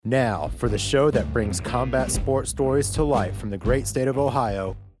Now, for the show that brings combat sports stories to life from the great state of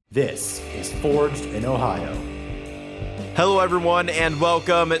Ohio, this is Forged in Ohio. Hello, everyone, and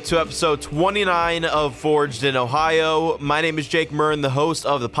welcome to episode 29 of Forged in Ohio. My name is Jake Murn, the host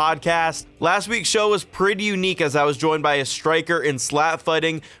of the podcast. Last week's show was pretty unique as I was joined by a striker in slat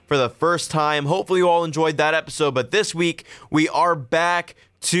fighting for the first time. Hopefully you all enjoyed that episode, but this week we are back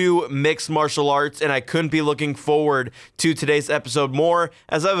to mixed martial arts, and I couldn't be looking forward to today's episode more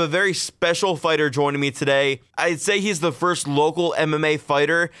as I have a very special fighter joining me today. I'd say he's the first local MMA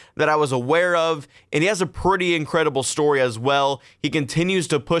fighter that I was aware of, and he has a pretty incredible story as well. He continues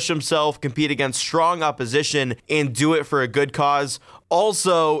to push himself, compete against strong opposition, and do it for a good cause.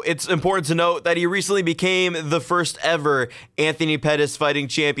 Also, it's important to note that he recently became the first ever Anthony Pettis Fighting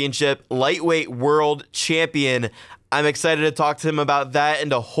Championship lightweight world champion. I'm excited to talk to him about that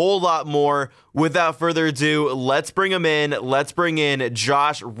and a whole lot more. Without further ado, let's bring him in. Let's bring in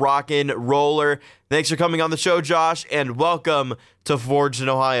Josh Rockin Rohler. Thanks for coming on the show, Josh, and welcome to Forged in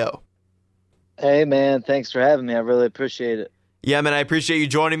Ohio. Hey, man. Thanks for having me. I really appreciate it. Yeah, man, I appreciate you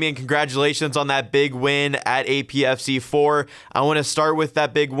joining me, and congratulations on that big win at APFC 4. I want to start with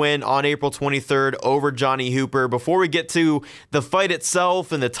that big win on April 23rd over Johnny Hooper. Before we get to the fight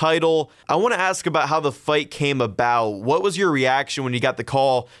itself and the title, I want to ask about how the fight came about. What was your reaction when you got the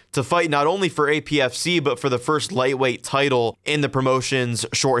call to fight not only for APFC, but for the first lightweight title in the promotion's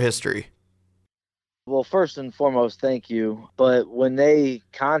short history? Well, first and foremost, thank you. But when they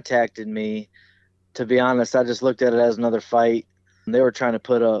contacted me, to be honest, I just looked at it as another fight. They were trying to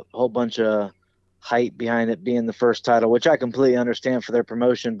put a whole bunch of hype behind it being the first title, which I completely understand for their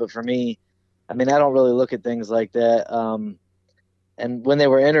promotion. But for me, I mean, I don't really look at things like that. And when they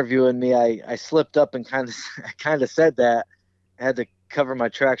were interviewing me, I slipped up and kind of said that. I had to cover my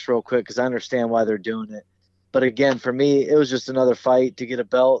tracks real quick because I understand why they're doing it. But again, for me, it was just another fight to get a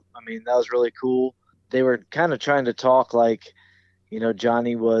belt. I mean, that was really cool. They were kind of trying to talk like,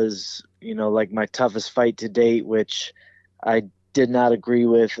 Johnny was, like my toughest fight to date, which I did not agree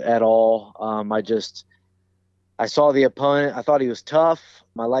with at all. I saw the opponent. I thought he was tough.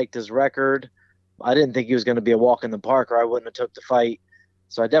 I liked his record. I didn't think he was going to be a walk in the park or I wouldn't have took the fight.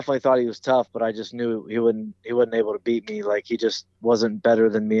 So I definitely thought he was tough, but I just knew he wasn't able to beat me. Like, he just wasn't better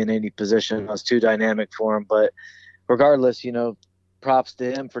than me in any position. I was too dynamic for him. But regardless, props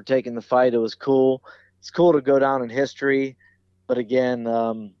to him for taking the fight. It was cool. It's cool to go down in history. But again,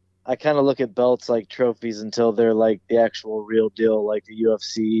 I kind of look at belts like trophies until they're like the actual real deal, like the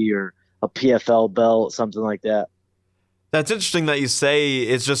UFC or a PFL belt, something like that. That's interesting that you say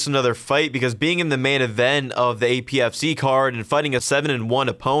it's just another fight, because being in the main event of the APFC card and fighting a 7-1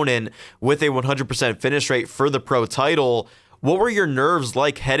 opponent with a 100% finish rate for the pro title, what were your nerves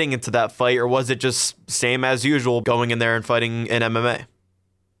like heading into that fight, or was it just same as usual going in there and fighting in MMA?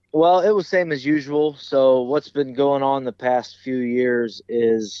 Well, it was same as usual. So what's been going on the past few years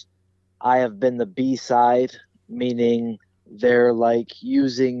is I have been the B side, meaning they're like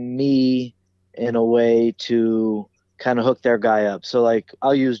using me in a way to kind of hook their guy up. So like,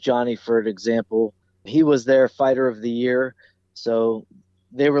 I'll use Johnny for an example. He was their fighter of the year. So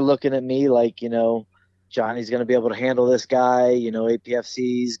they were looking at me like, Johnny's going to be able to handle this guy.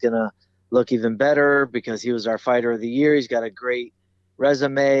 APFC is going to look even better because he was our fighter of the year. He's got a great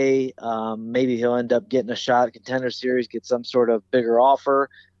resume. Maybe he'll end up getting a shot at Contender Series, get some sort of bigger offer,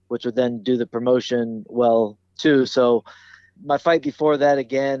 which would then do the promotion well too. So my fight before that,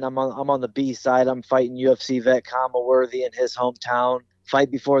 again, I'm on the B side. I'm fighting UFC vet Kama Worthy in his hometown.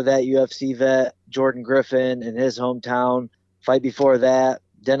 Fight before that, UFC vet Jordan Griffin in his hometown. Fight before that,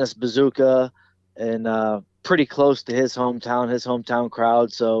 Dennis Bazooka, and pretty close to his hometown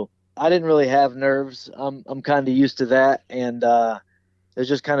crowd. So I didn't really have nerves. I'm kind of used to that, and it's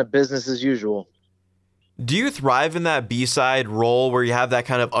just kind of business as usual. Do you thrive in that B-side role where you have that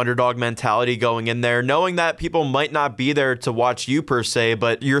kind of underdog mentality going in there, knowing that people might not be there to watch you per se,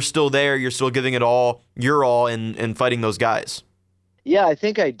 but you're still there, you're still giving it all, your all in fighting those guys? Yeah, I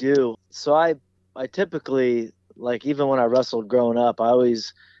think I do. So I typically, like, even when I wrestled growing up, I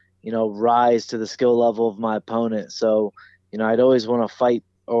always, rise to the skill level of my opponent. So, I'd always want to fight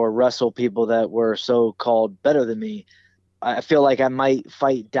or wrestle people that were so-called better than me. I feel like I might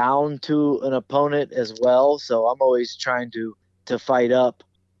fight down to an opponent as well. So I'm always trying to fight up.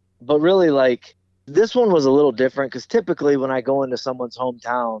 But really, like, this one was a little different because typically when I go into someone's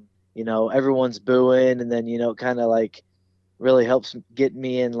hometown, everyone's booing, and then, kind of like really helps get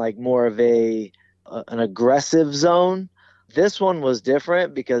me in like more of an aggressive zone. This one was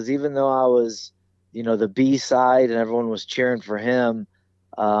different because even though I was, the B side and everyone was cheering for him,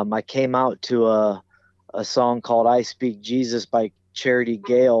 I came out to a song called I Speak Jesus by charity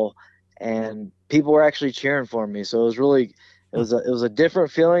gala, and people were actually cheering for me. So it was a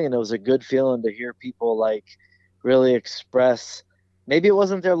different feeling, and it was a good feeling to hear people like really express. Maybe it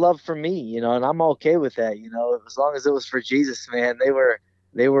wasn't their love for me, and I'm okay with that, as long as it was for Jesus, man. They were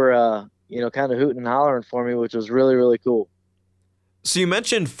kind of hooting and hollering for me, which was really, really cool. So you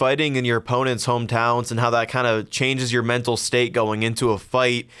mentioned fighting in your opponent's hometowns and how that kind of changes your mental state going into a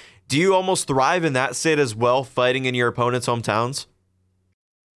fight. Do you almost thrive in that state as well, fighting in your opponent's hometowns?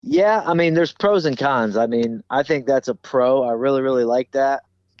 Yeah, I mean, there's pros and cons. I mean, I think that's a pro. I really, really like that.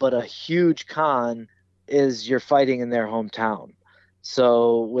 But a huge con is you're fighting in their hometown.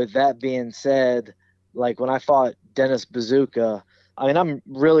 So, with that being said, like when I fought Dennis Bazooka, I mean, I'm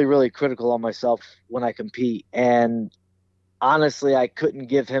really, really critical on myself when I compete. And honestly, I couldn't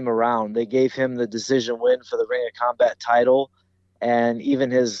give him a round. They gave him the decision win for the Ring of Combat title. And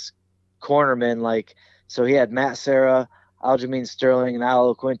even his cornerman, like, so he had Matt Serra, Aljamain Sterling, and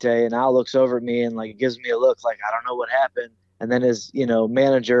Al Quinte, and Al looks over at me and like gives me a look like I don't know what happened. And then his,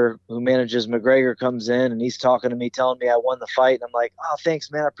 manager who manages McGregor comes in and he's talking to me, telling me I won the fight. And I'm like, oh,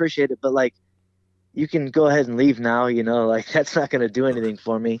 thanks, man, I appreciate it, but like, you can go ahead and leave now, like that's not going to do anything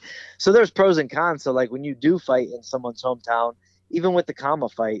for me. So there's pros and cons. So like when you do fight in someone's hometown, even with the Kama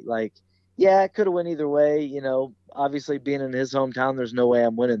fight, like, yeah, it could have went either way. Obviously being in his hometown, there's no way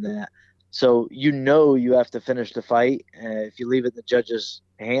I'm winning that. So, you have to finish the fight. If you leave it in the judge's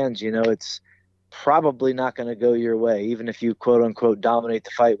hands, it's probably not going to go your way, even if you quote unquote dominate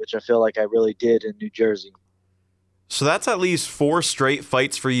the fight, which I feel like I really did in New Jersey. So that's at least 4 straight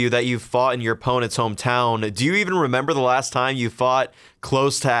fights for you that you've fought in your opponent's hometown. Do you even remember the last time you fought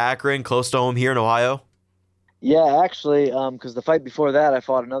close to Akron, close to home here in Ohio? Yeah, actually, because the fight before that, I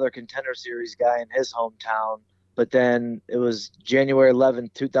fought another Contender Series guy in his hometown. But then it was January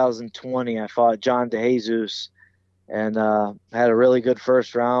 11th, 2020. I fought John DeJesus and had a really good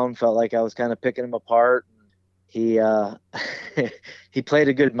first round. Felt like I was kind of picking him apart. He he played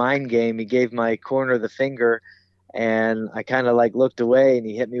a good mind game. He gave my corner the finger, and I kind of like looked away, and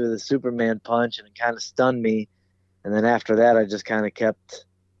he hit me with a Superman punch, and it kind of stunned me. And then after that, I just kind of kept,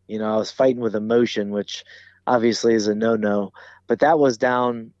 I was fighting with emotion, which obviously is a no-no. But that was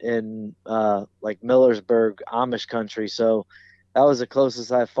down in like Millersburg, Amish country. So that was the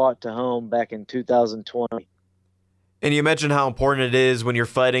closest I fought to home back in 2020. And you mentioned how important it is when you're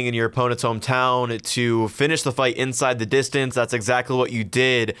fighting in your opponent's hometown to finish the fight inside the distance. That's exactly what you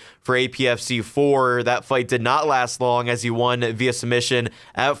did for APFC 4. That fight did not last long as you won via submission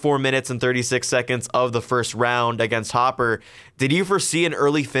at 4 minutes and 36 seconds of the first round against Hopper. Did you foresee an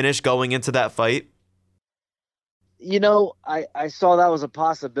early finish going into that fight? I saw that was a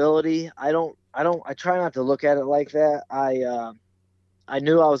possibility. I try not to look at it like that. I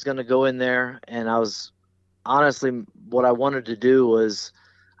knew I was going to go in there, and I was honestly, what I wanted to do was,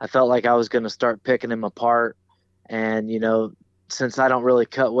 I felt like I was going to start picking him apart. And, since I don't really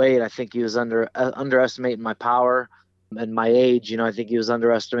cut weight, I think he was underestimating my power and my age. I think he was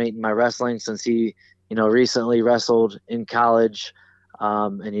underestimating my wrestling since he, recently wrestled in college.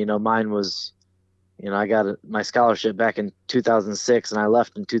 And, mine was, I got my scholarship back in 2006 and I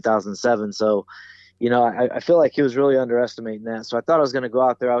left in 2007. So, I feel like he was really underestimating that. So I thought I was going to go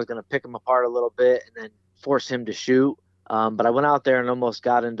out there. I was going to pick him apart a little bit and then force him to shoot. But I went out there and almost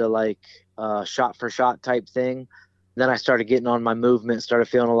got into like a shot for shot type thing. Then I started getting on my movement, started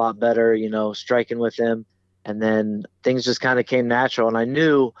feeling a lot better, striking with him. And then things just kind of came natural. And I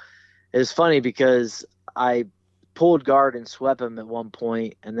knew it was funny because I pulled guard and swept him at one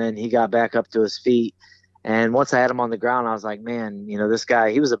point, and then he got back up to his feet. And once I had him on the ground, I was like, man, this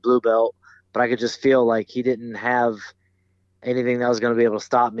guy, he was a blue belt, but I could just feel like he didn't have anything that was going to be able to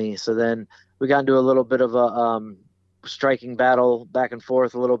stop me. So then we got into a little bit of a striking battle back and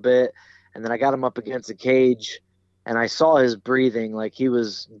forth a little bit. And then I got him up against a cage, and I saw his breathing. Like, he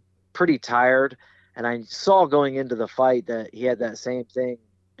was pretty tired. And I saw going into the fight that he had that same thing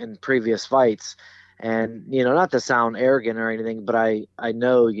in previous fights. And, not to sound arrogant or anything, but I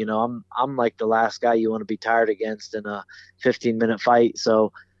know, I'm like the last guy you want to be tired against in a 15-minute fight.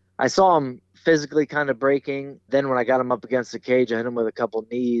 So I saw him physically kind of breaking. Then when I got him up against the cage, I hit him with a couple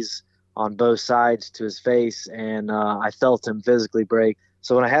knees on both sides to his face, and I felt him physically break.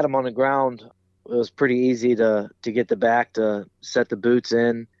 So when I had him on the ground, it was pretty easy to get the back to set the boots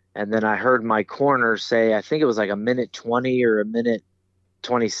in. And then I heard my corner say, I think it was like a minute 20 or a minute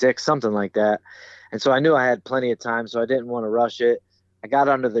 26, something like that. And so I knew I had plenty of time, so I didn't want to rush it. I got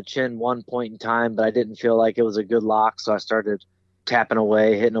under the chin one point in time, but I didn't feel like it was a good lock, so I started tapping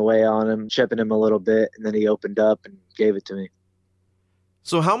away, hitting away on him, chipping him a little bit, and then he opened up and gave it to me.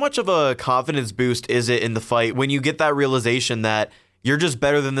 So how much of a confidence boost is it in the fight when you get that realization that you're just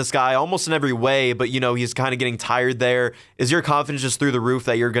better than this guy almost in every way, but he's kind of getting tired there? Is your confidence just through the roof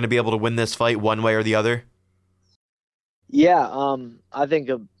that you're going to be able to win this fight one way or the other? Yeah, I think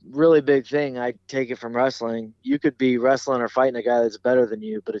a really big thing, I take it from wrestling. You could be wrestling or fighting a guy that's better than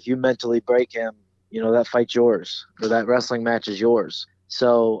you, but if you mentally break him, that fight's yours, or that wrestling match is yours.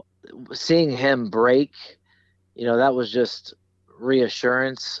 So seeing him break, that was just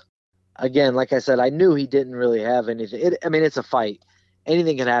reassurance. Again, like I said, I knew he didn't really have anything. It's a fight.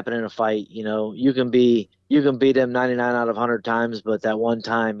 Anything can happen in a fight. You can beat him 99 out of 100 times, but that one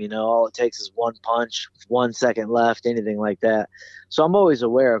time, all it takes is one punch, 1 second left, anything like that. So I'm always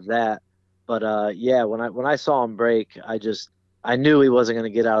aware of that. But yeah, when I saw him break, I knew he wasn't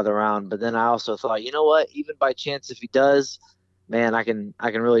going to get out of the round. But then I also thought, you know what? Even by chance, if he does, man, I can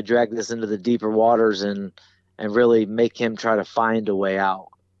really drag this into the deeper waters and really make him try to find a way out.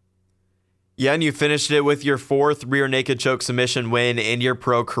 Yeah, and you finished it with your 4th rear naked choke submission win in your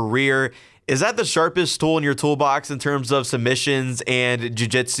pro career. Is that the sharpest tool in your toolbox in terms of submissions and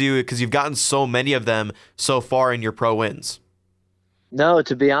jiu-jitsu? Because you've gotten so many of them so far in your pro wins. No,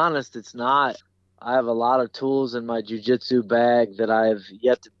 to be honest, it's not. I have a lot of tools in my jiu-jitsu bag that I've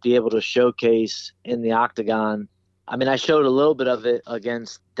yet to be able to showcase in the octagon. I showed a little bit of it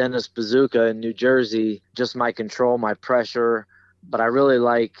against Dennis Bazooka in New Jersey, just my control, my pressure. But I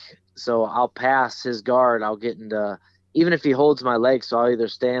really so I'll pass his guard. I'll get into, even if he holds my leg, so I'll either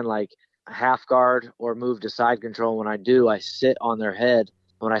stand like a half guard or move to side control. When I do, I sit on their head.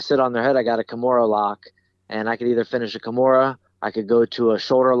 When I sit on their head, I got a Kimura lock, and I could either finish a Kimura, I could go to a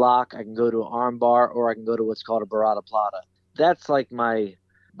shoulder lock, I can go to an arm bar, or I can go to what's called a Barada Plata. That's like my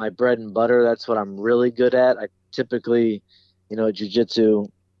bread and butter. That's what I'm really good at. I typically, jiu-jitsu,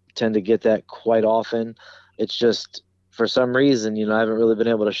 tend to get that quite often. It's just, for some reason, I haven't really been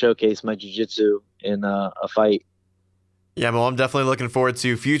able to showcase my jiu-jitsu in a fight. Yeah, well, I'm definitely looking forward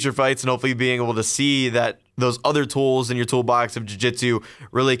to future fights and hopefully being able to see that those other tools in your toolbox of jiu-jitsu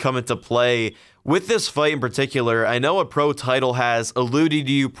really come into play. With this fight in particular, I know a pro title has eluded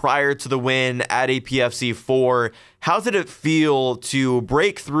you prior to the win at APFC 4. How did it feel to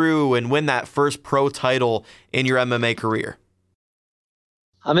break through and win that first pro title in your MMA career?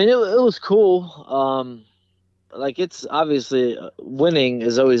 It was cool. It's obviously, winning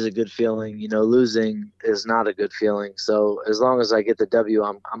is always a good feeling. Losing is not a good feeling. So as long as I get the W,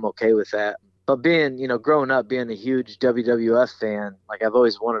 I'm okay with that. But growing up, being a huge WWF fan, I've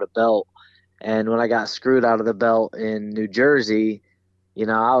always wanted a belt. And when I got screwed out of the belt in New Jersey,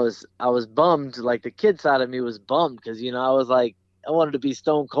 I was bummed. Like, the kid side of me was bummed because, I was like, I wanted to be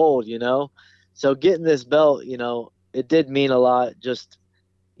stone cold, So getting this belt, it did mean a lot. Just,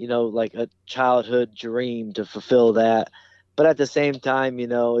 like a childhood dream to fulfill that. But at the same time,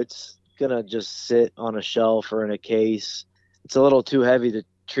 it's going to just sit on a shelf or in a case. It's a little too heavy to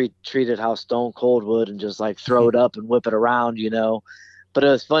treat it how Stone Cold would and just throw it up and whip it around, But it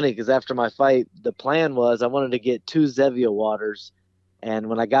was funny because after my fight, the plan was I wanted to get 2 Zevia waters. And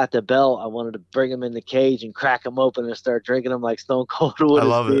when I got the belt, I wanted to bring them in the cage and crack them open and start drinking them like Stone Cold would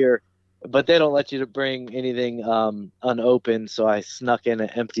his beer. But they don't let you to bring anything unopened, so I snuck in an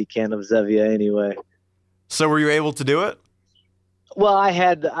empty can of Zevia anyway. So were you able to do it? Well, I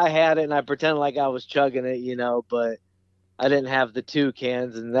had it, and I pretended like I was chugging it, but I didn't have the 2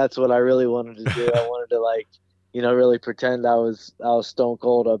 cans, and that's what I really wanted to do. I wanted to really pretend I was stone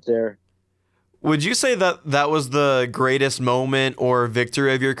cold up there. Would you say that was the greatest moment or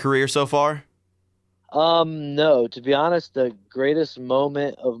victory of your career so far? No, to be honest, the greatest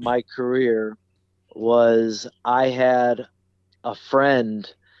moment of my career was I had a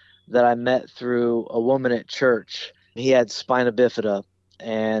friend that I met through a woman at church. He had spina bifida,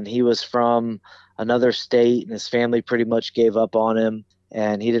 and he was from another state, and his family pretty much gave up on him,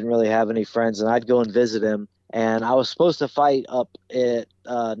 and he didn't really have any friends, and I'd go and visit him. And I was supposed to fight up at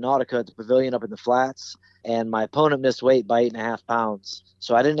Nautica at the pavilion up in the flats, and my opponent missed weight by 8.5 pounds.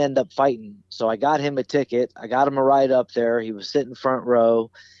 So I didn't end up fighting. So I got him a ticket. I got him a ride up there. He was sitting front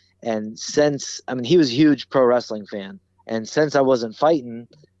row. And he was a huge pro wrestling fan. And since I wasn't fighting,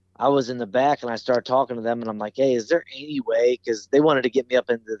 I was in the back, and I started talking to them. And I'm like, hey, is there any way? Because they wanted to get me up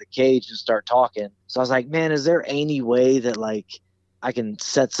into the cage and start talking. So I was like, man, is there any way that I can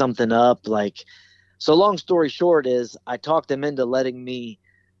set something up? So long story short is I talked them into letting me,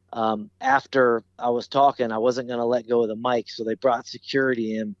 after I was talking, I wasn't going to let go of the mic. So they brought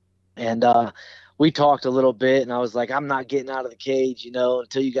security in, and we talked a little bit, and I was like, I'm not getting out of the cage,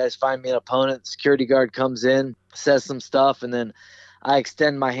 until you guys find me an opponent. The security guard comes in, says some stuff, and then I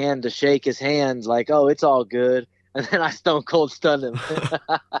extend my hand to shake his hand like, oh, it's all good. and then I stone cold stunned him.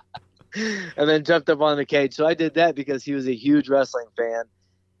 And then jumped up on the cage. So I did that because he was a huge wrestling fan.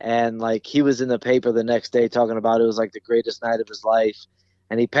 And like he was in the paper the next day talking about it was like the greatest night of his life.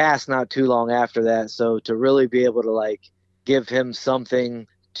 And he passed not too long after that. So to really be able to like give him something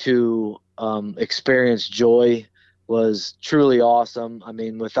to experience joy was truly awesome. I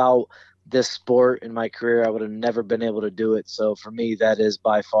mean, without this sport in my career, I would have never been able to do it. So for me, that is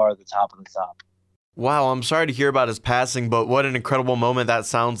by far the top of the top. Wow, I'm sorry to hear about his passing, but what an incredible moment that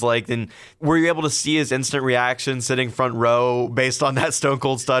sounds like. And were you able to see his instant reaction sitting front row based on that stone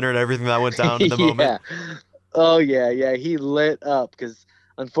cold stunner and everything that went down in the moment? Oh, yeah. He lit up because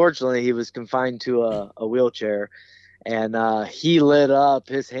unfortunately he was confined to a wheelchair. And he lit up.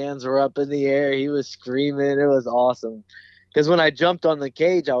 His hands were up in the air. He was screaming. It was awesome. Because when I jumped on the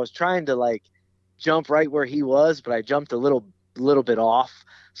cage, I was trying to like jump right where he was, but I jumped a little bit off,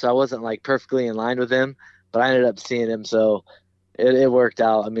 so I wasn't like perfectly in line with him. But I ended up seeing him, so it worked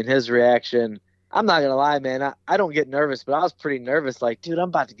out. I mean, his reaction. I'm not gonna lie, man. I don't get nervous, but I was pretty nervous. Like, dude, I'm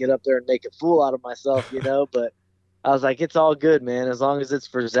about to get up there and make a fool out of myself, But I was like, it's all good, man. As long as it's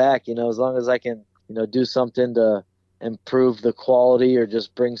for Zach, as long as I can, do something to improve the quality or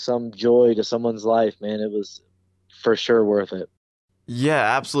just bring some joy to someone's life, man. It was for sure worth it.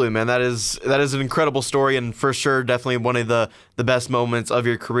 Yeah, absolutely, man. That is an incredible story, and for sure, definitely one of the best moments of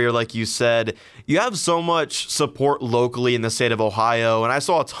your career. Like you said, you have so much support locally in the state of Ohio, and I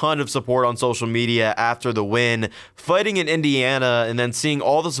saw a ton of support on social media after the win. Fighting in Indiana and then seeing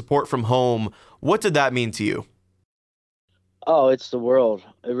all the support from home, what did that mean to you? Oh, it's the world.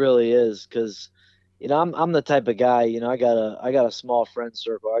 It really is, because I'm the type of guy. I got a small friend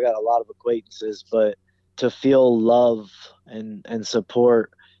circle. I got a lot of acquaintances, but to feel love and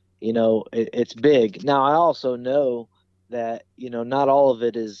support, it's big. Now I also know that not all of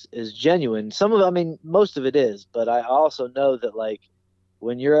it is genuine. Some of, I mean, most of it is, but I also know that like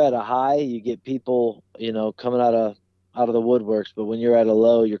when you're at a high, you get people coming out of the woodworks, but when you're at a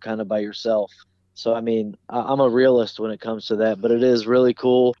low, you're kind of by yourself. So I mean, I'm a realist when it comes to that, but it is really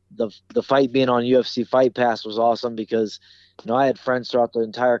cool. The fight being on UFC Fight Pass was awesome because I had friends throughout the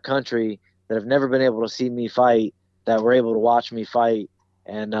entire country that have never been able to see me fight that were able to watch me fight,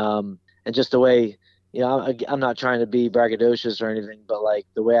 and just the way I'm not trying to be braggadocious or anything, but like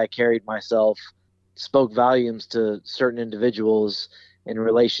the way I carried myself spoke volumes to certain individuals in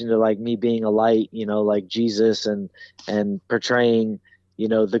relation to like me being a light, like Jesus and portraying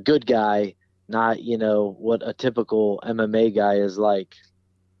the good guy, not what a typical MMA guy is like.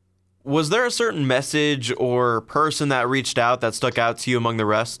 Was there a certain message or person that reached out that stuck out to you among the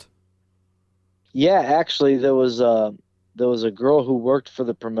rest? Yeah, actually, there was a girl who worked for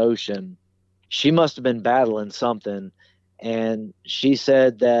the promotion. She must have been battling something, and she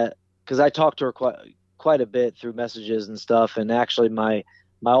said that because I talked to her quite a bit through messages and stuff, and actually my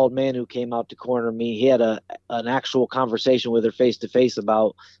old man who came out to corner me, he had an actual conversation with her face to face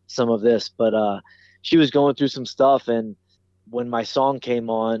about some of this, but she was going through some stuff, and when my song came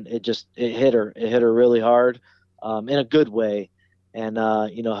on, it hit her. It hit her really hard, in a good way, and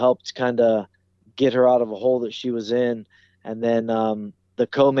helped kind of get her out of a hole that she was in. And then the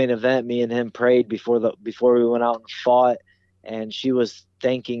co-main event, me and him prayed before we went out and fought, and she was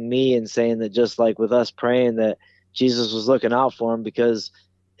thanking me and saying that just like with us praying that Jesus was looking out for him because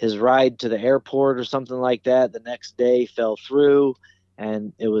his ride to the airport or something like that the next day fell through,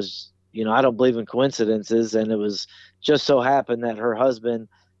 and it was I don't believe in coincidences, and it was just so happened that her husband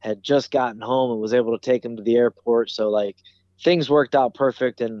had just gotten home and was able to take him to the airport. So like things worked out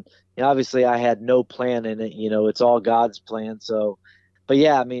perfect, and obviously I had no plan in it. It's all God's plan. So, but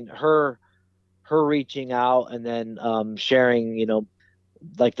yeah, I mean, her reaching out and then sharing,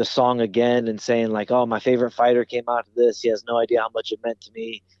 like the song again and saying like, "Oh, my favorite fighter came out of this. He has no idea how much it meant to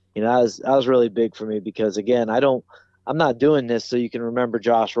me." That was really big for me because again, I'm not doing this so you can remember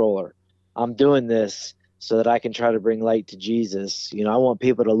Josh Rohler. I'm doing this so that I can try to bring light to Jesus. I want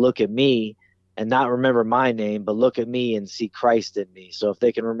people to look at me and not remember my name, but look at me and see Christ in me. So if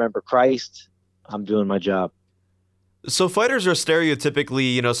they can remember Christ, I'm doing my job. So fighters are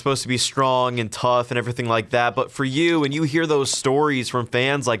stereotypically, supposed to be strong and tough and everything like that. But for you, when you hear those stories from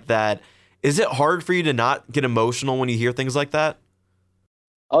fans like that, is it hard for you to not get emotional when you hear things like that?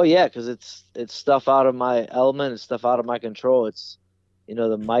 Oh yeah, because it's stuff out of my element, it's stuff out of my control. It's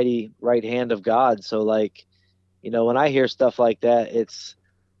the mighty right hand of God. So like, when I hear stuff like that, it's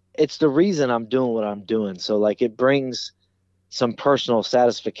the reason I'm doing what I'm doing. So like it brings some personal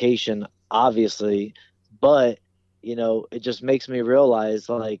satisfaction, obviously, but it just makes me realize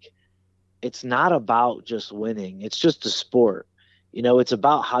like it's not about just winning. It's just a sport. It's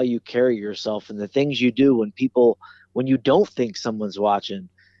about how you carry yourself and the things you do when you don't think someone's watching.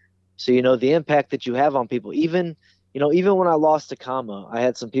 So, the impact that you have on people, even when I lost to Kama, I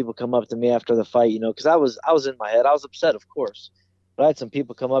had some people come up to me after the fight, because I was in my head. I was upset, of course, but I had some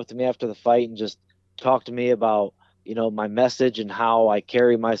people come up to me after the fight and just talk to me about, my message and how I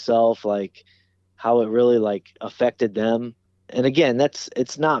carry myself, like how it really like affected them. And again,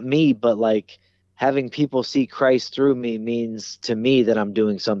 it's not me, but like having people see Christ through me means to me that I'm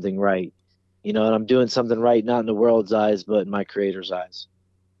doing something right, and I'm doing something right, not in the world's eyes, but in my creator's eyes.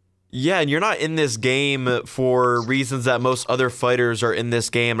 Yeah, and you're not in this game for reasons that most other fighters are in this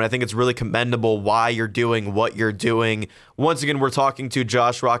game, and I think it's really commendable why you're doing what you're doing. Once again, we're talking to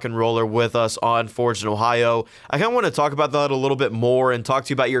Josh Rockin Rohler with us on Forged in Ohio. I kind of want to talk about that a little bit more and talk to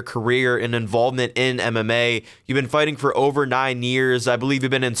you about your career and involvement in MMA. You've been fighting for over 9 years. I believe you've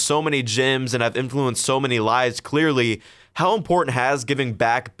been in so many gyms and have influenced so many lives clearly. How important has giving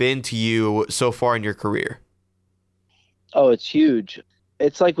back been to you so far in your career? Oh, it's huge.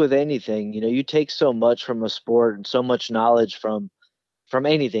 It's like with anything, you take so much from a sport and so much knowledge from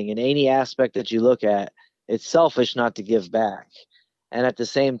anything in any aspect that you look at. It's selfish not to give back. And at the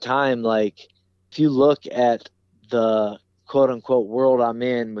same time, like if you look at the quote unquote world I'm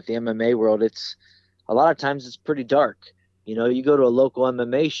in with the MMA world, it's a lot of times it's pretty dark. You go to a local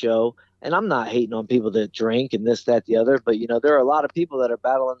MMA show, and I'm not hating on people that drink and this, that, the other, but there are a lot of people that are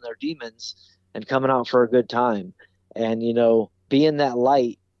battling their demons and coming out for a good time. And being that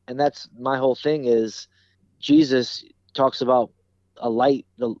light, and that's my whole thing is Jesus talks about a light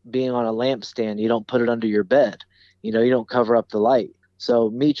being on a lampstand. You don't put it under your bed. You don't cover up the light. So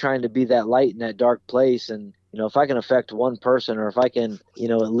me trying to be that light in that dark place, and if I can affect one person, or if I can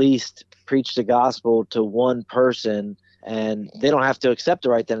at least preach the gospel to one person, and they don't have to accept it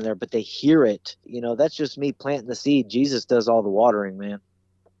right then and there, but they hear it, that's just me planting the seed. Jesus does all the watering, man.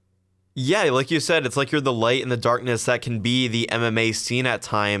 Yeah, like you said, it's like you're the light in the darkness that can be the MMA scene at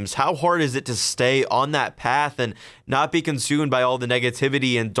times. How hard is it to stay on that path and not be consumed by all the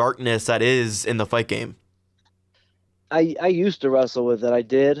negativity and darkness that is in the fight game? I used to wrestle with it. I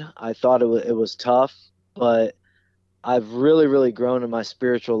did. I thought it was tough, but I've really, really grown in my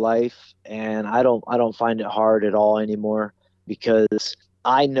spiritual life, and I don't find it hard at all anymore, because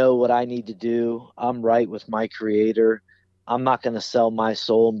I know what I need to do. I'm right with my creator. I'm not going to sell my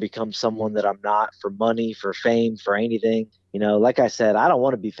soul and become someone that I'm not for money, for fame, for anything. Like I said, I don't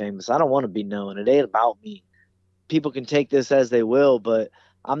want to be famous. I don't want to be known. It ain't about me. People can take this as they will, but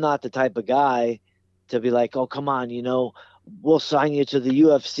I'm not the type of guy to be like, oh, come on, we'll sign you to the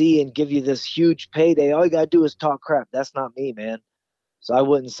UFC and give you this huge payday. All you got to do is talk crap. That's not me, man. So I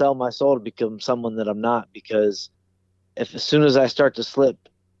wouldn't sell my soul to become someone that I'm not, because if as soon as I start to slip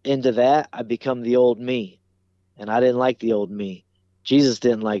into that, I become the old me. And I didn't like the old me. Jesus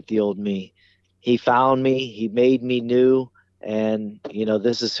didn't like the old me. He found me. He made me new. And,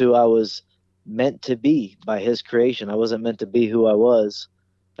 this is who I was meant to be by his creation. I wasn't meant to be who I was.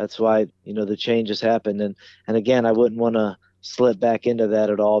 That's why, the changes happened. And again, I wouldn't want to slip back into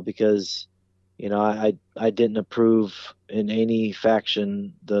that at all, because, I didn't approve in any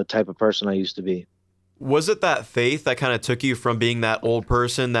faction the type of person I used to be. Was it that faith that kind of took you from being that old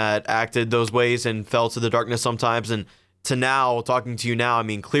person that acted those ways and fell to the darkness sometimes, and to now, talking to you now, I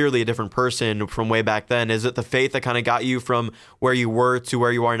mean, clearly a different person from way back then? Is it the faith that kind of got you from where you were to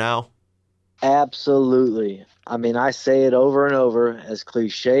where you are now? Absolutely. I mean, I say it over and over, as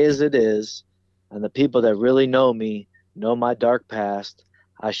cliche as it is, and the people that really know me know my dark past.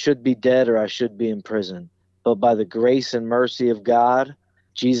 I should be dead, or I should be in prison. But by the grace and mercy of God,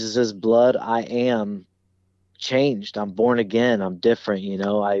 Jesus' blood, I am changed. I'm born again. I'm different.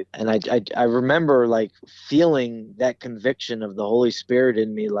 I remember like feeling that conviction of the Holy Spirit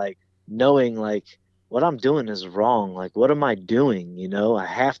in me, like knowing like what I'm doing is wrong. Like, what am I doing? I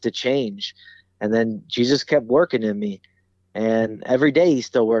have to change. And then Jesus kept working in me, and every day he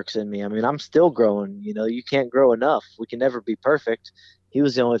still works in me. I mean, I'm still growing. You can't grow enough. We can never be perfect. He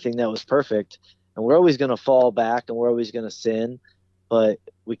was the only thing that was perfect, and we're always going to fall back, and we're always going to sin, but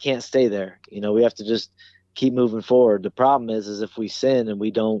we can't stay there. We have to just keep moving forward. The problem is if we sin and we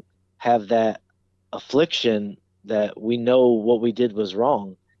don't have that affliction that we know what we did was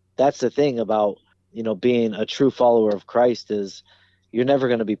wrong. That's the thing about, being a true follower of Christ, is you're never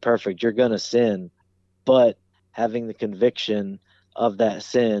going to be perfect. You're going to sin, but having the conviction of that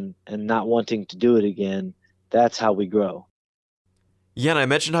sin and not wanting to do it again, that's how we grow. Yeah, and I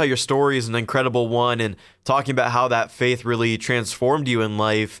mentioned how your story is an incredible one, and talking about how that faith really transformed you in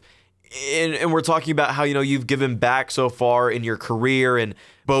life. And we're talking about how, you've given back so far in your career and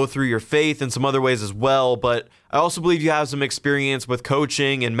both through your faith and some other ways as well. But I also believe you have some experience with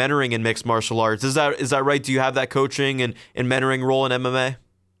coaching and mentoring in mixed martial arts. Is that right? Do you have that coaching and mentoring role in MMA?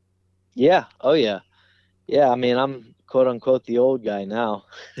 Yeah. Oh, yeah. Yeah. I mean, I'm quote unquote the old guy now.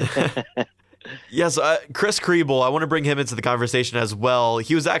 Yes, Chris Kriebel, I want to bring him into the conversation as well.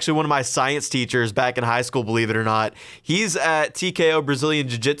 He was actually one of my science teachers back in high school, believe it or not. He's at TKO Brazilian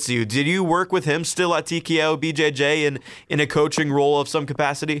Jiu-Jitsu. Did you work with him still at TKO BJJ in a coaching role of some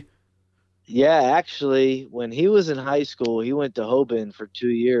capacity? Yeah, actually, when he was in high school, he went to Hoban for 2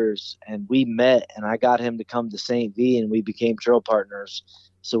 years, and we met, and I got him to come to St. V, and we became trail partners.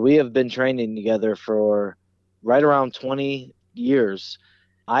 So we have been training together for right around 20 years.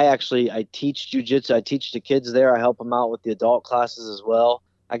 I teach jujitsu. I teach the kids there. I help them out with the adult classes as well.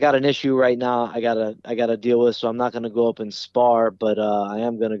 I got an issue right now. I gotta deal with, so I'm not gonna go up and spar, but I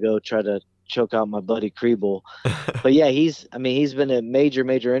am gonna go try to choke out my buddy Kriebel. But yeah, he's been a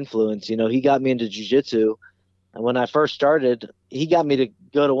major influence. He got me into jujitsu, and when I first started, he got me to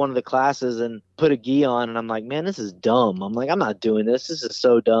go to one of the classes and put a gi on, and I'm like, man, this is dumb. I'm like, I'm not doing this. This is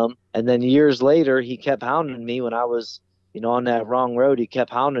so dumb. And then years later, he kept hounding me when I was, on that wrong road. He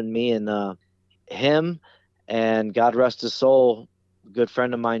kept hounding me, and him and God rest his soul, a good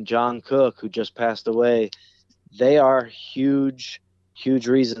friend of mine, John Cook, who just passed away. They are huge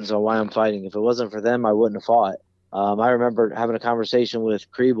reasons on why I'm fighting. If it wasn't for them, I wouldn't have fought. I remember having a conversation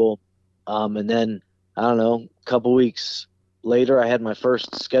with Kriebel, and then I don't know, a couple weeks later, I had my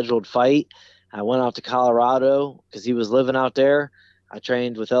first scheduled fight. I went out to Colorado because he was living out there. I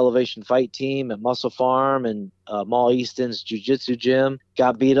trained with Elevation Fight Team at Muscle Farm and Mall Easton's Jiu-Jitsu gym.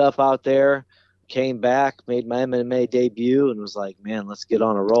 Got beat up out there, came back, made my MMA debut, and was like, man, let's get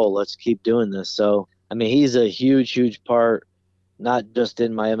on a roll. Let's keep doing this. So, I mean, he's a huge part, not just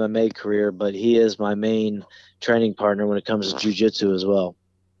in my MMA career, but he is my main training partner when it comes to jiu-jitsu as well.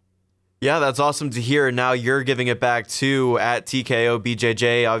 Yeah, that's awesome to hear. And now you're giving it back too at TKO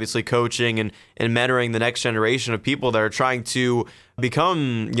BJJ, obviously coaching and mentoring the next generation of people that are trying to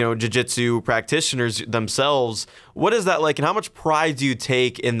become, jiu-jitsu practitioners themselves. What is that like, and how much pride do you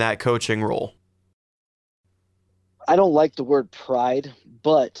take in that coaching role? I don't like the word pride,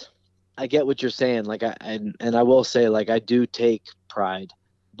 but I get what you're saying. Like I will say, like, I do take pride,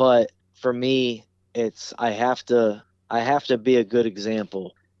 but for me, it's I have to be a good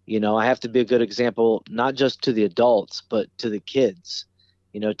example. I have to be a good example, not just to the adults, but to the kids.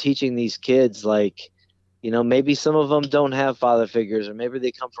 Teaching these kids, like, maybe some of them don't have father figures, or maybe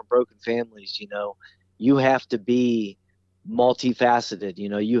they come from broken families. You have to be multifaceted.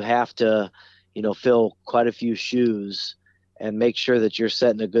 You have to, fill quite a few shoes and make sure that you're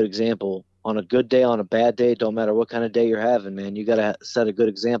setting a good example on a good day, on a bad day. Don't matter what kind of day you're having, man. You got to set a good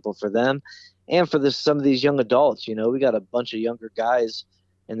example for them and for some of these young adults. We got a bunch of younger guys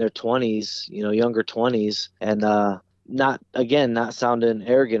in their 20s, younger 20s, and not sounding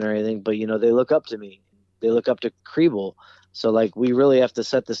arrogant or anything, but they look up to me. They look up to Kriebel. So like, we really have to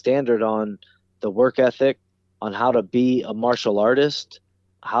set the standard on the work ethic, on how to be a martial artist,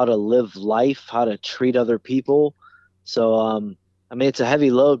 how to live life, how to treat other people. So I mean, it's a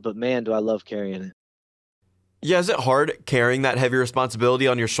heavy load, but man, do I love carrying it. Yeah, is it hard carrying that heavy responsibility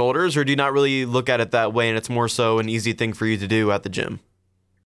on your shoulders, or do you not really look at it that way and it's more so an easy thing for you to do at the gym?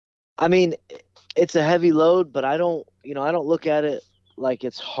 I mean, it's a heavy load, but I don't look at it like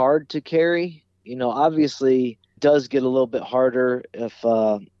it's hard to carry. Obviously it does get a little bit harder if,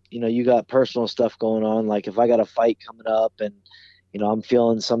 you got personal stuff going on. Like if I got a fight coming up and, I'm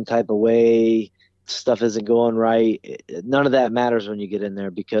feeling some type of way, stuff isn't going right. None of that matters when you get in there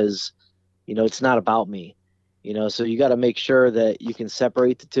because, it's not about me, so you got to make sure that you can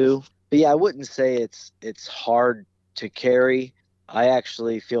separate the two. But yeah, I wouldn't say it's hard to carry. I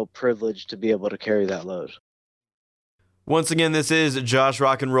actually feel privileged to be able to carry that load. Once again, this is Josh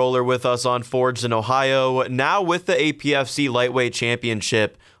Rockin Rohler with us on Forged in Ohio. Now with the APFC Lightweight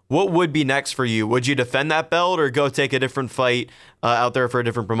Championship, what would be next for you? Would you defend that belt or go take a different fight out there for a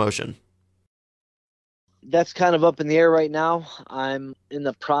different promotion? That's kind of up in the air right now. I'm in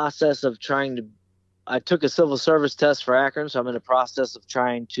the process of I took a civil service test for Akron, so I'm in the process of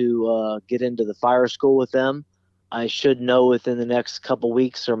trying to get into the fire school with them. I should know within the next couple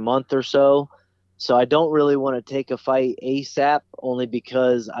weeks or month or so. So I don't really want to take a fight ASAP, only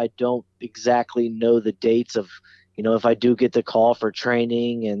because I don't exactly know the dates of, if I do get the call for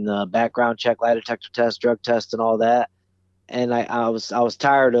training and background check, lie detector test, drug test, and all that. And I was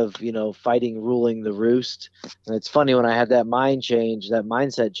tired of, fighting ruling the roost. And it's funny, when I had that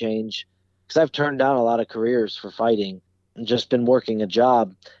mindset change, because I've turned down a lot of careers for fighting. and just been working a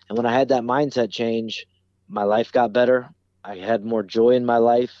job. And when I had that mindset change, my life got better. I had more joy in my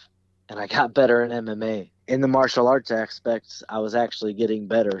life, and I got better in MMA. In the martial arts aspects, I was actually getting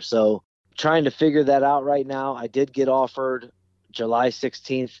better. So trying to figure that out right now. I did get offered July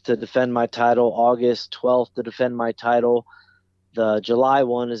 16th to defend my title, August 12th to defend my title. The July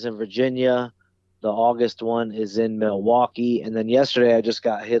one is in Virginia. The August one is in Milwaukee. And then yesterday I just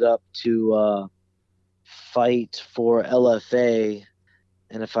got hit up to fight for LFA.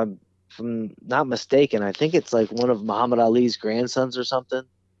 And if I'm not mistaken, I think it's like one of Muhammad Ali's grandsons or something,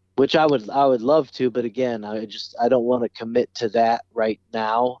 which I would love to, but again, I don't want to commit to that right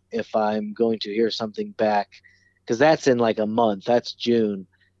now if I'm going to hear something back, because that's in like a month. That's June,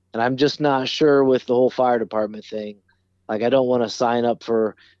 and I'm just not sure with the whole fire department thing. Like I don't want to sign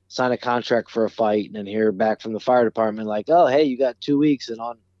a contract for a fight and then hear back from the fire department like, oh hey, you got 2 weeks, and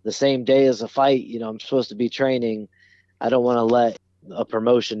on the same day as a fight, I'm supposed to be training. I don't want to let a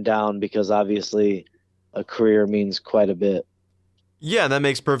promotion down because obviously a career means quite a bit. Yeah, that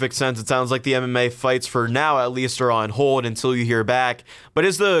makes perfect sense. It sounds like the MMA fights for now at least are on hold until you hear back. But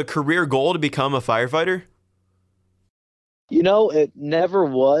is the career goal to become a firefighter? It never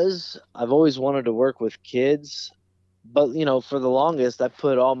was. I've always wanted to work with kids, but for the longest I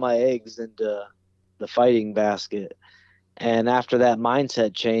put all my eggs into the fighting basket. And after that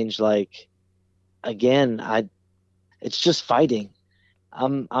mindset change, like again, I it's just fighting.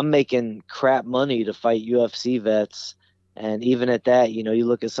 I'm making crap money to fight UFC vets. And even at that, you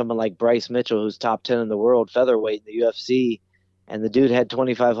look at someone like Bryce Mitchell, who's top 10 in the world featherweight in the UFC, and the dude had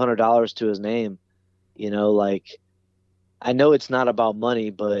 $2,500 to his name. Like I know it's not about money,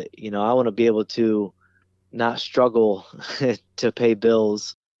 but I want to be able to not struggle to pay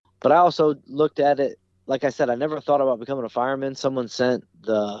bills. But I also looked at it, like I said, I never thought about becoming a fireman. Someone sent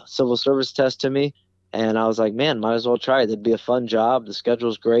the civil service test to me, and I was like, man, might as well try it. It'd be a fun job. The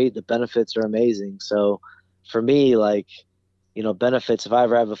schedule's great. The benefits are amazing. So for me, like, benefits, if I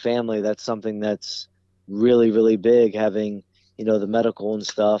ever have a family, that's something that's really, really big, having, the medical and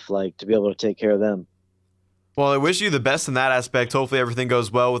stuff, like to be able to take care of them. Well, I wish you the best in that aspect. Hopefully everything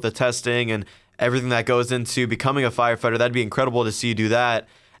goes well with the testing and everything that goes into becoming a firefighter. That'd be incredible to see you do that.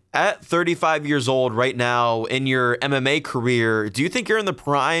 At 35 years old right now in your MMA career, do you think you're in the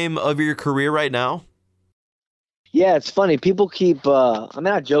prime of your career right now? Yeah, it's funny. People keep,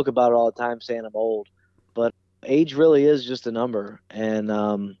 I joke about it all the time saying I'm old, but age really is just a number. And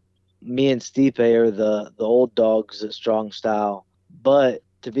me and Stipe are the old dogs at Strong Style. But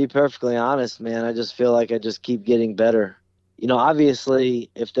to be perfectly honest, man, I just feel like I just keep getting better. Obviously,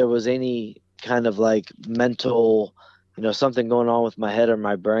 if there was any kind of like mental, something going on with my head or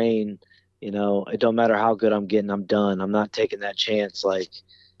my brain, it don't matter how good I'm getting, I'm done. I'm not taking that chance. Like,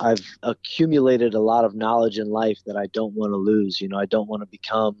 I've accumulated a lot of knowledge in life that I don't want to lose. I don't want to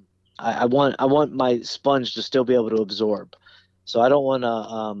become. I want my sponge to still be able to absorb. So I don't want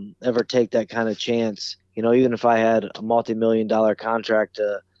to ever take that kind of chance. Even if I had a multi-million-dollar contract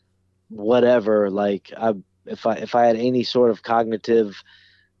to whatever, like if I had any sort of cognitive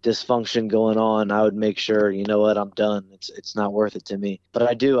dysfunction going on, I would make sure, what, I'm done. It's not worth it to me. But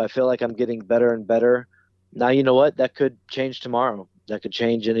I feel like I'm getting better and better. Now, you know what? That could change tomorrow. That could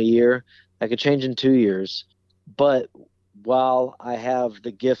change in a year. That could change in 2 years. But while I have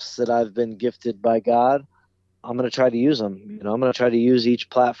the gifts that I've been gifted by God, I'm going to try to use them. I'm going to try to use each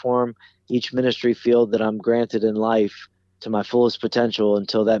platform, each ministry field that I'm granted in life to my fullest potential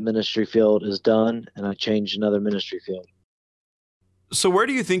until that ministry field is done and I change another ministry field. So where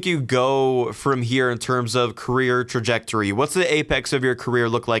do you think you go from here in terms of career trajectory? What's the apex of your career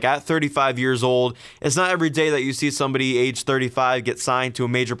look like at 35 years old? It's not every day that you see somebody age 35 get signed to a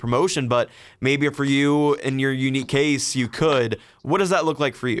major promotion, but maybe for you, in your unique case, you could. What does that look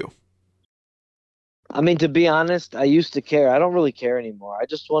like for you? To be honest, I used to care. I don't really care anymore. I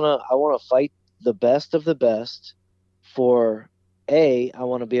want to fight the best of the best for I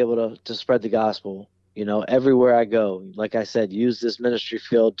want to be able to spread the gospel, everywhere I go. Like I said, use this ministry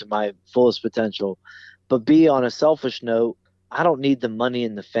field to my fullest potential. But B, on a selfish note, I don't need the money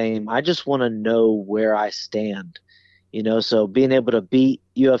and the fame. I just want to know where I stand, so being able to beat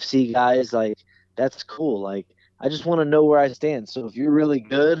UFC guys, like that's cool. Like I just want to know where I stand. So if you're really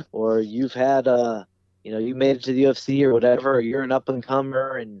good or you've had you made it to the UFC or whatever, or you're an up and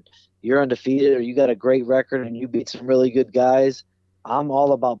comer and you're undefeated or you got a great record and you beat some really good guys, I'm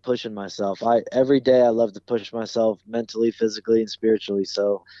all about pushing myself. Every day I love to push myself mentally, physically, and spiritually.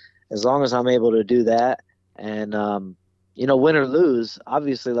 So as long as I'm able to do that, and win or lose,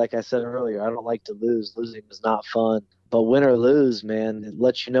 obviously, like I said earlier, I don't like to lose. Losing is not fun. But win or lose, man, it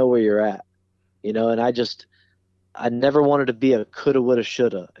lets you know where you're at. And I never wanted to be a coulda, woulda,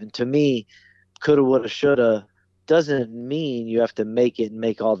 shoulda. And to me, coulda, woulda, shoulda doesn't mean you have to make it and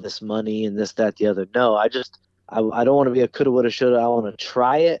make all this money and this, that, the other. No, I don't want to be a coulda, woulda, shoulda. I want to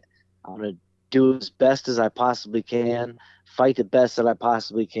try it. I want to do as best as I possibly can, fight the best that I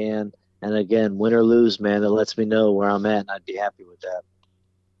possibly can. And again, win or lose, man, it lets me know where I'm at, and I'd be happy with that.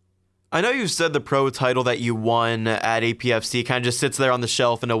 I know you said the pro title that you won at APFC kind of just sits there on the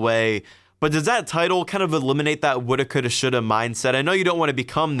shelf in a way, but does that title kind of eliminate that woulda, coulda, shoulda mindset? I know you don't want to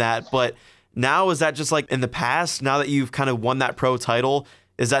become that, but now is that just like in the past, now that you've kind of won that pro title,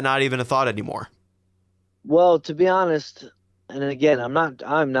 is that not even a thought anymore? Well, to be honest, and again, I'm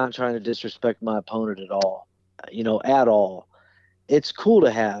not trying to disrespect my opponent at all, at all. It's cool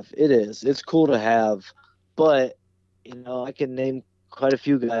to have. It is. It's cool to have, but I can name quite a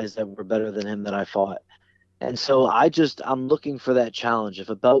few guys that were better than him that I fought. And so I'm looking for that challenge. If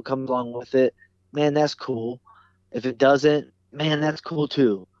a belt comes along with it, man, that's cool. If it doesn't, man, that's cool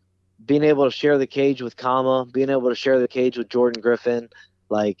too. Being able to share the cage with Kama, being able to share the cage with Jordan Griffin,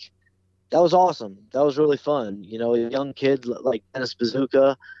 like, that was awesome. That was really fun. A young kid like Dennis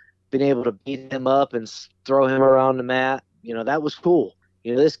Bazooka, being able to beat him up and throw him around the mat, that was cool.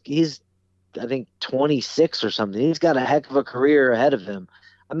 He's, I think, 26 or something. He's got a heck of a career ahead of him.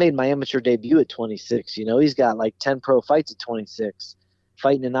 I made my amateur debut at 26. He's got like 10 pro fights at 26,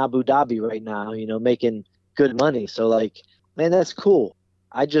 fighting in Abu Dhabi right now, making good money. So, like, man, that's cool.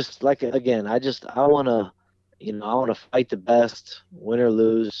 I just, like, again, I want to, I want to fight the best, win or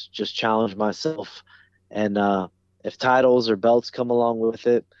lose, just challenge myself. And if titles or belts come along with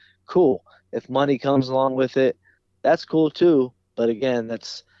it, cool. If money comes along with it, that's cool too. But again,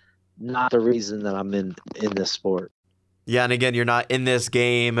 that's not the reason that I'm in this sport. Yeah, and again, you're not in this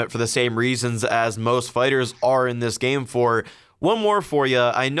game for the same reasons as most fighters are in this game for. One more for you.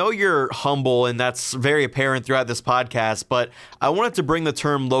 I know you're humble, and that's very apparent throughout this podcast, but I wanted to bring the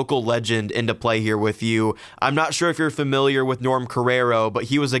term local legend into play here with you. I'm not sure if you're familiar with Norm Carrero, but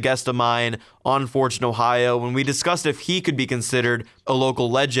he was a guest of mine on Forged in Ohio when we discussed if he could be considered a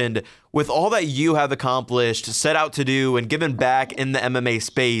local legend. With all that you have accomplished, set out to do, and given back in the MMA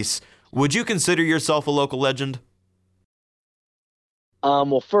space, would you consider yourself a local legend?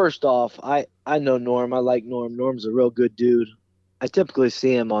 Well, first off, I know Norm. I like Norm. Norm's a real good dude. I typically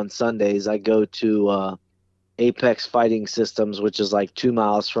see him on Sundays. I go to Apex Fighting Systems, which is like 2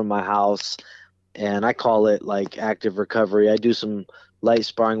 miles from my house, and I call it like active recovery. I do some light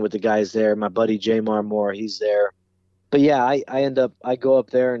sparring with the guys there. My buddy Jamar Moore, he's there. But yeah, I go up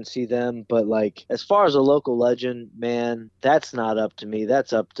there and see them. But like, as far as a local legend, man, that's not up to me.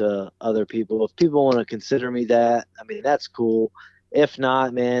 That's up to other people. If people want to consider me that, I mean, that's cool. If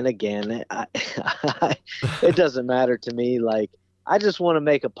not, man, again, it doesn't matter to me. Like, I just want to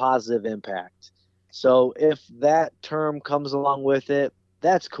make a positive impact. So if that term comes along with it,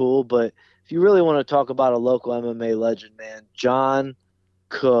 that's cool. But if you really want to talk about a local MMA legend, man, John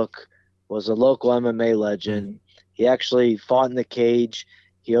Cook was a local MMA legend. He actually fought in the cage.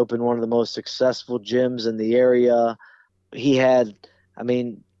 He opened one of the most successful gyms in the area. He had,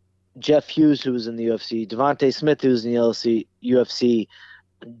 Jeff Hughes, who was in the UFC, Devontae Smith, who was in the UFC,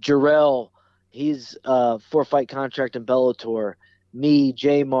 Jarrell, he's a 4-fight contract in Bellator. Me,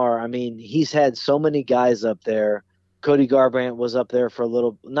 Jamar, he's had so many guys up there. Cody Garbrandt was up there for a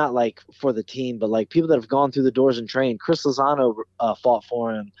little, not like for the team, but like people that have gone through the doors and trained. Chris Lozano fought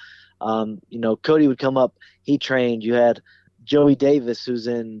for him. Cody would come up, he trained. You had Joey Davis, who's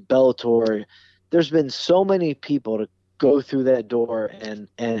in Bellator. There's been so many people to go through that door,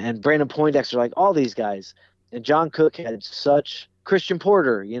 and Brandon Poindexter, like all these guys. And John Cook had such Christian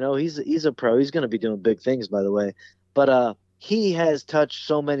Porter, he's a pro. He's going to be doing big things, by the way. But he has touched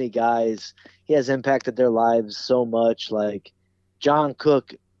so many guys. He has impacted their lives so much. Like John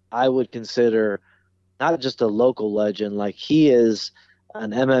Cook, I would consider not just a local legend. Like, he is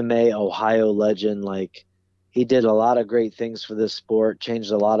an MMA Ohio legend. Like, he did a lot of great things for this sport,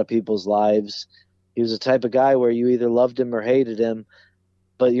 changed a lot of people's lives. He was the type of guy where you either loved him or hated him,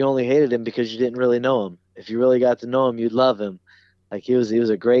 but you only hated him because you didn't really know him. If you really got to know him, you'd love him. Like, he was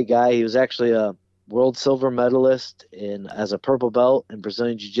a great guy. He was actually a world silver medalist as a purple belt in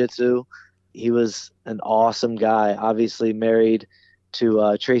Brazilian Jiu-Jitsu. He was an awesome guy. Obviously married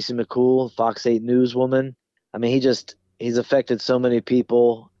to Tracy McCool, Fox 8 Newswoman. He's affected so many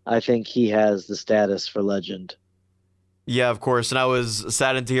people. I think he has the status for legend. Yeah, of course. And I was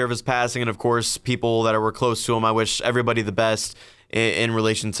saddened to hear of his passing. And of course, people that were close to him, I wish everybody the best in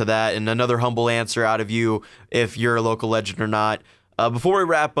relation to that. And another humble answer out of you, if you're a local legend or not. Before we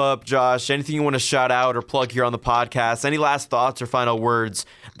wrap up, Josh, anything you want to shout out or plug here on the podcast? Any last thoughts or final words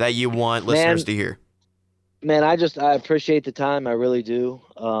that you want listeners to hear? Man, I appreciate the time. I really do.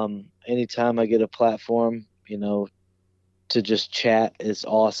 Anytime I get a platform, to just chat is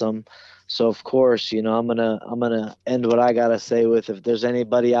awesome. So of course, I'm gonna end what I gotta say with, if there's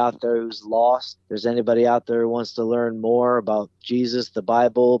anybody out there who's lost, there's anybody out there who wants to learn more about Jesus, the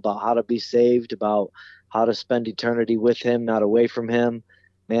Bible, about how to be saved, about how to spend eternity with him, not away from him,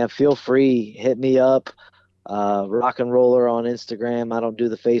 man, feel free, hit me up. Roller on Instagram. I don't do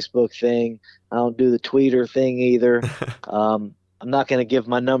the Facebook thing. I don't do the Twitter thing either. I'm not going to give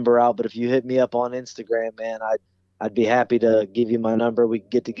my number out, but if you hit me up on Instagram, man, I'd be happy to give you my number. We could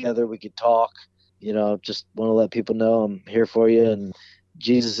get together. We could talk. Just want to let people know I'm here for you. And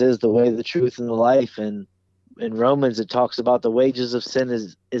Jesus is the way, the truth, and the life. And in Romans, it talks about the wages of sin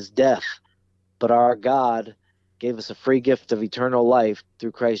is death, but our God gave us a free gift of eternal life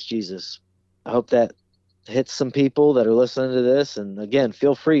through Christ Jesus. I hope that hits some people that are listening to this. And again,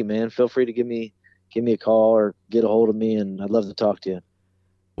 feel free, man. Feel free to give me a call or get a hold of me, and I'd love to talk to you.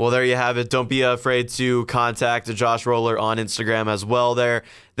 Well, there you have it. Don't be afraid to contact Josh Rohler on Instagram as well there.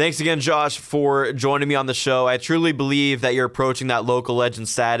 Thanks again, Josh, for joining me on the show. I truly believe that you're approaching that local legend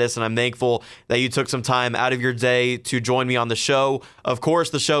status, and I'm thankful that you took some time out of your day to join me on the show. Of course,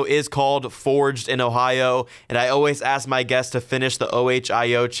 the show is called Forged in Ohio, and I always ask my guests to finish the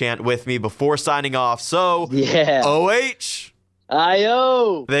OHIO chant with me before signing off. So, yeah. OH!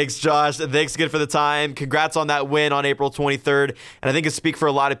 IO. Thanks, Josh. Thanks again for the time. Congrats on that win on April 23rd. And I think it speaks for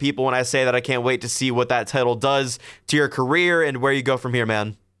a lot of people when I say that I can't wait to see what that title does to your career and where you go from here,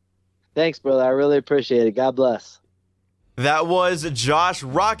 man. Thanks, brother. I really appreciate it. God bless. That was Josh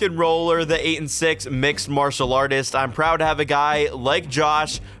Rockin, the 8-6 mixed martial artist. I'm proud to have a guy like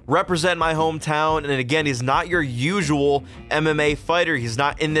Josh represent my hometown. And again, he's not your usual MMA fighter. He's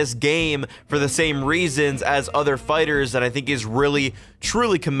not in this game for the same reasons as other fighters. And I think he's really,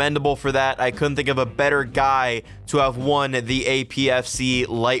 truly commendable for that. I couldn't think of a better guy to have won the APFC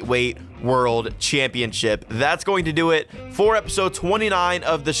Lightweight World Championship. That's going to do it for episode 29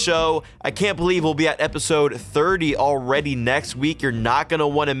 of the show. I can't believe we'll be at episode 30 already next week. You're not going to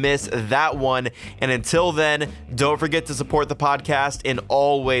want to miss that one. And until then, don't forget to support the podcast in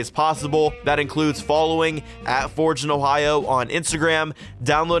all ways possible. That includes following at Forged in Ohio on Instagram,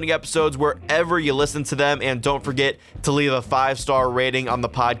 downloading episodes wherever you listen to them, and don't forget to leave a 5-star rating on the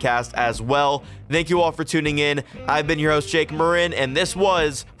podcast as well. Thank you all for tuning in. I've been your host, Jake Murrin, and this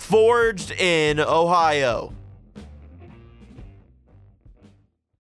was Forged in Ohio.